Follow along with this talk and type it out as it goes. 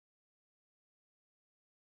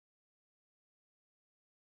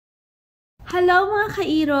Hello mga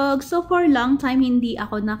ka-Irog! So for long time hindi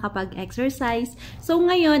ako nakapag-exercise. So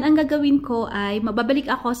ngayon ang gagawin ko ay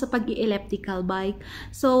mababalik ako sa pag-elliptical bike.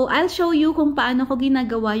 So I'll show you kung paano ko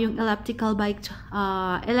ginagawa yung elliptical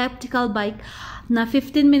bike na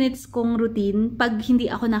 15 minutes kong routine pag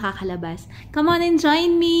hindi ako nakakalabas. Come on and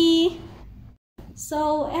join me!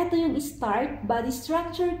 So, eto yung start. Body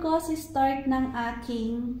structure ko si start ng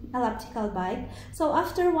aking elliptical bike. So,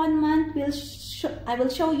 after 1 month, I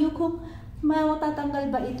will show you kung matatanggal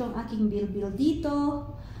ba itong aking bilbil dito.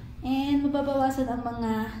 And mababawasan ang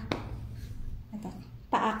mga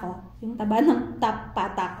paa ko. Yung taba ng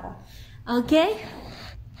pata ko. Okay?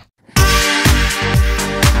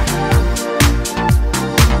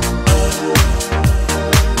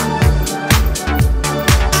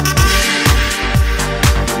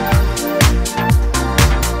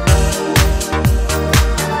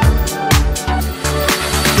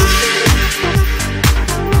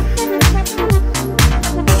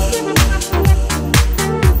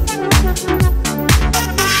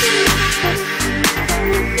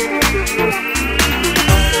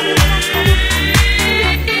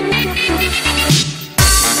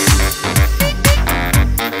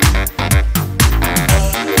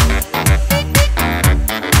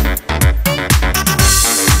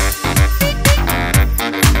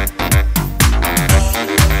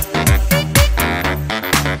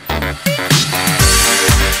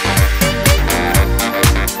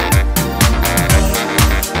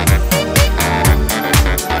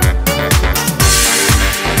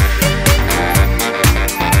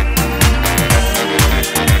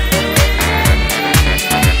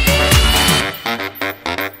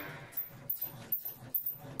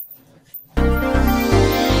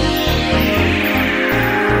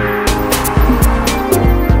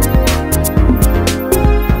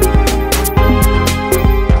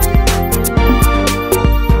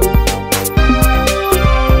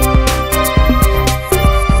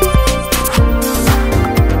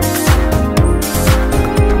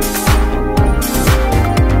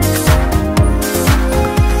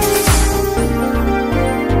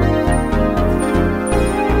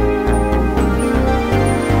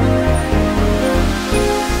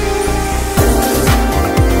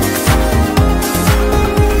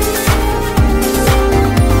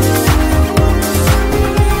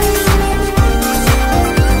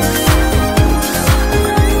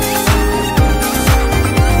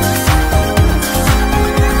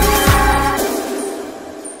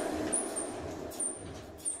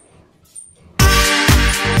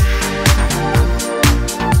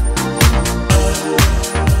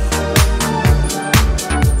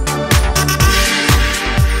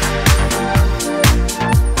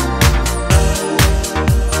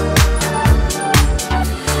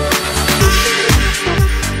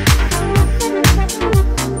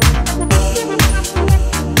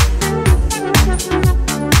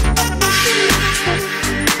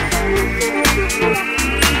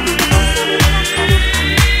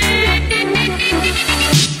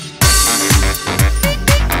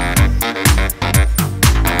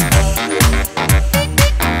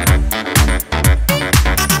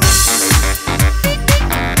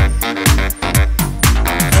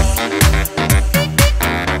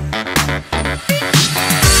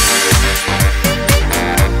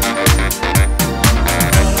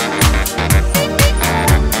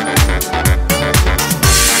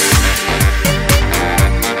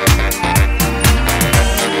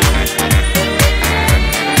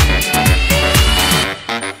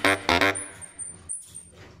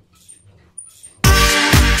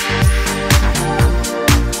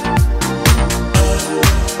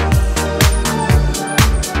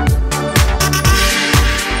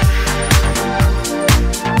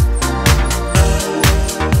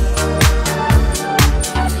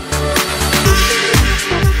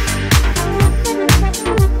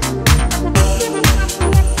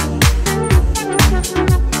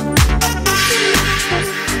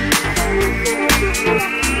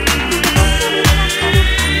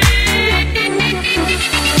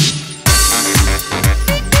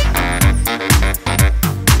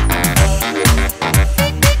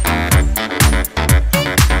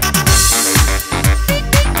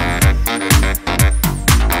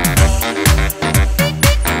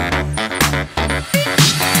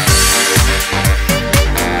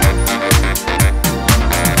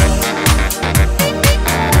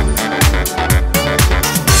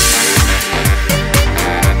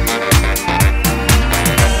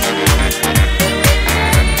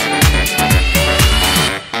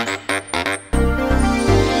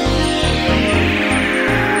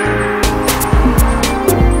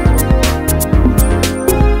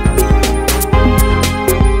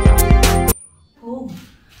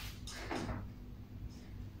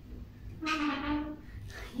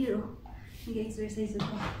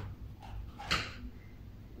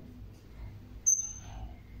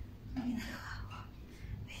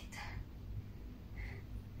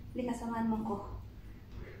 Hindi kasamaan mo ko.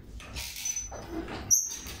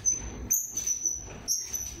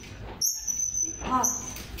 Ah.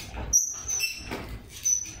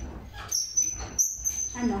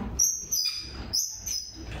 Ano?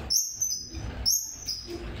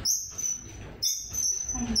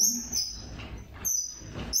 Ano?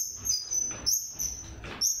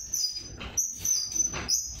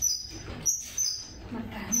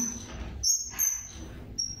 Magkano?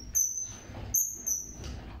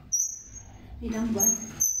 Ilang buwan?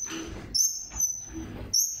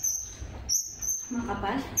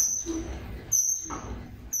 Makapal?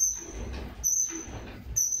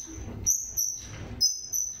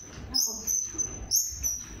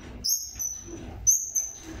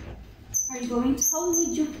 Are you going to, how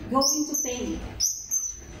would you going to pay?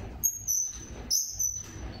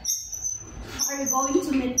 Are you going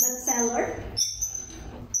to meet that seller?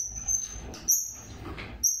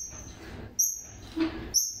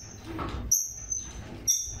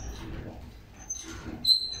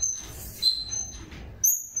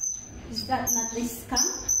 Is that not a scam?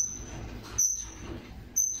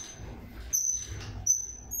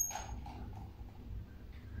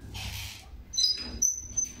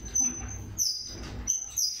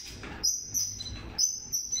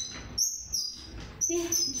 Yeah,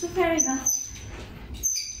 it's fair enough.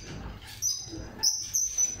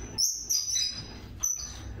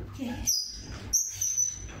 Okay.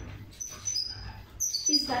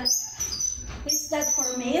 Is that for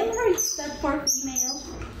male or is that for female?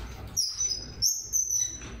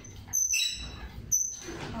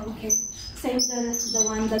 Okay. Same the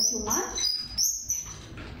one that you want.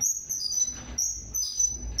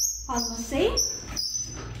 Almost same.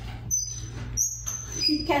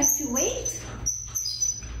 Can't you wait?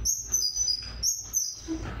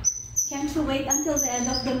 Can't you wait until the end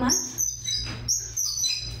of the month?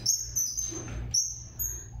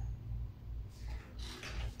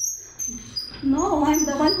 No, I'm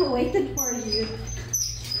the one who waited for you.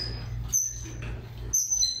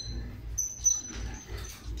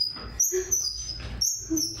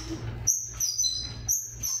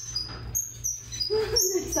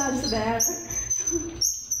 That sounds better.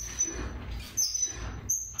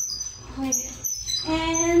 Wait.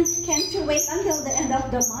 And can't you wait until the end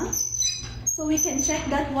of the month so we can check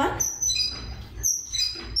that one?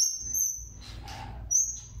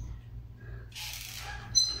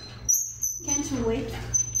 Can't you wait?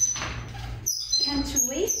 Can't you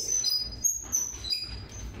wait?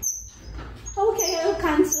 Okay, I'll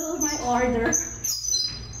cancel my order.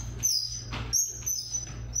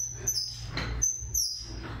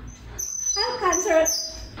 I'll cancel.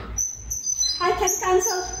 I can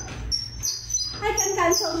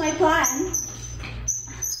cancel my plan.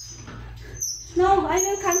 No, I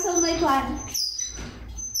will cancel my plan.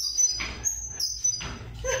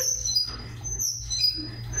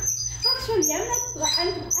 Actually, I'm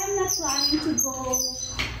not planning to go.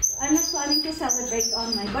 I'm not planning to celebrate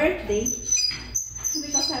on my birthday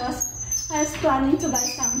because I was planning to buy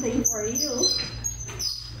something for you.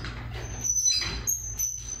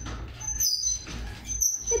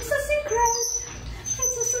 It's a secret.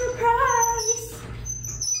 It's a surprise.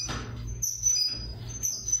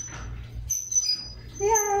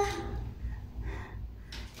 Yeah.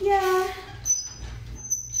 Yeah.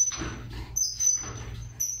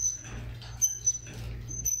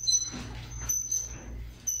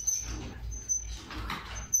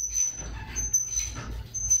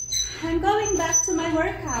 I'm going back to my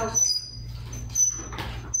workout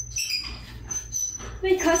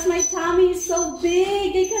because my tummy is so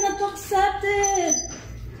big, I cannot accept it.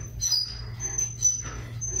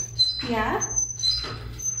 Yeah?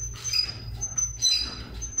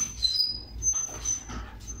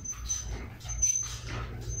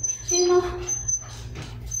 You know,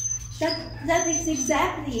 that is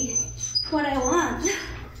exactly what I want.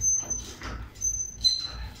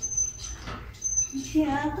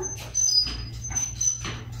 Yeah.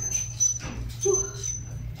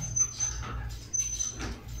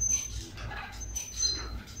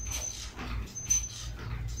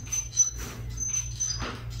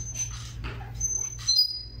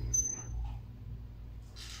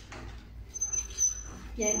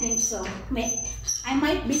 Yeah, I think so. I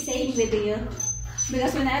might be staying with you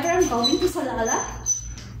because whenever I'm going to Salala,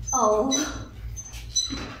 oh,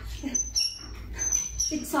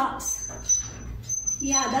 it sucks.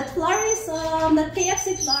 Yeah, that flour is that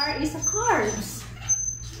KFC flour is a carbs.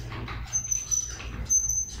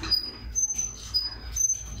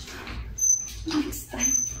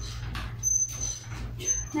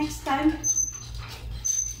 Next time.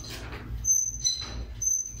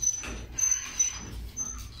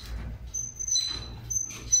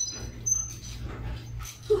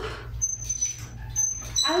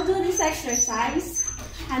 exercise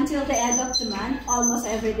until the end of the month, almost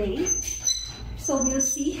every day. So we'll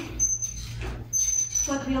see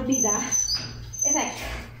what will be the effect,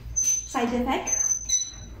 side effect.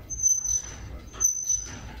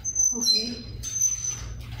 Okay.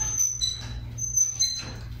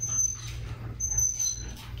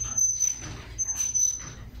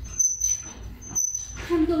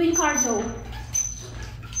 I'm doing cardio.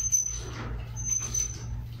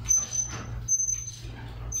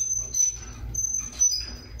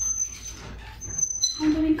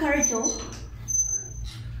 I'm doing cardio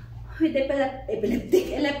with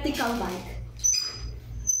elliptical bike.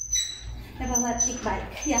 Elliptic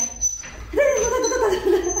bike, yeah.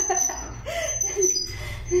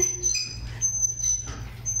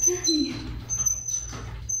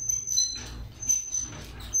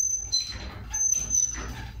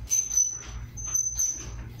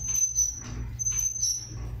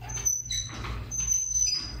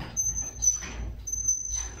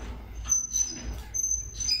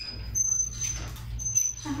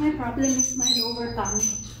 My problem is my lower tummy.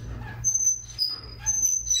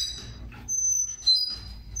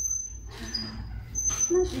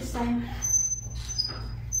 Not this time.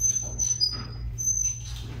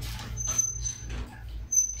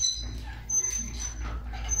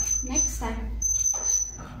 Next time.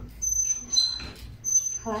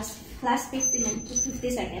 Last 50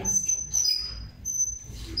 seconds.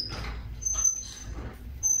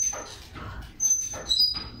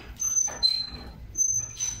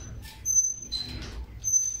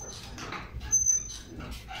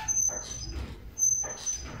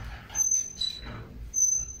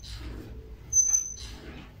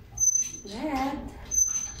 Red.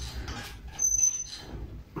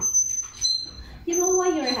 You know why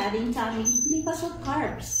you're having tummy? Because of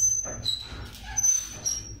carbs.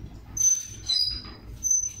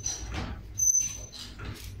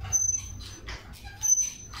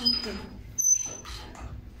 Okay.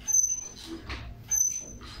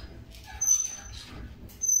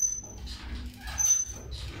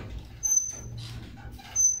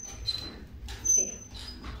 Okay.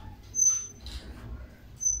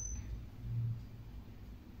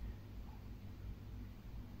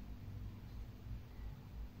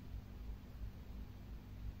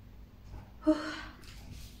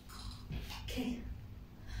 Okay.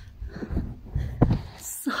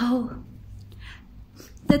 So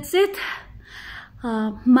that's it.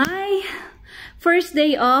 My first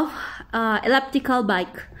day of elliptical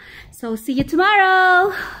bike. So see you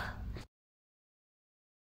tomorrow.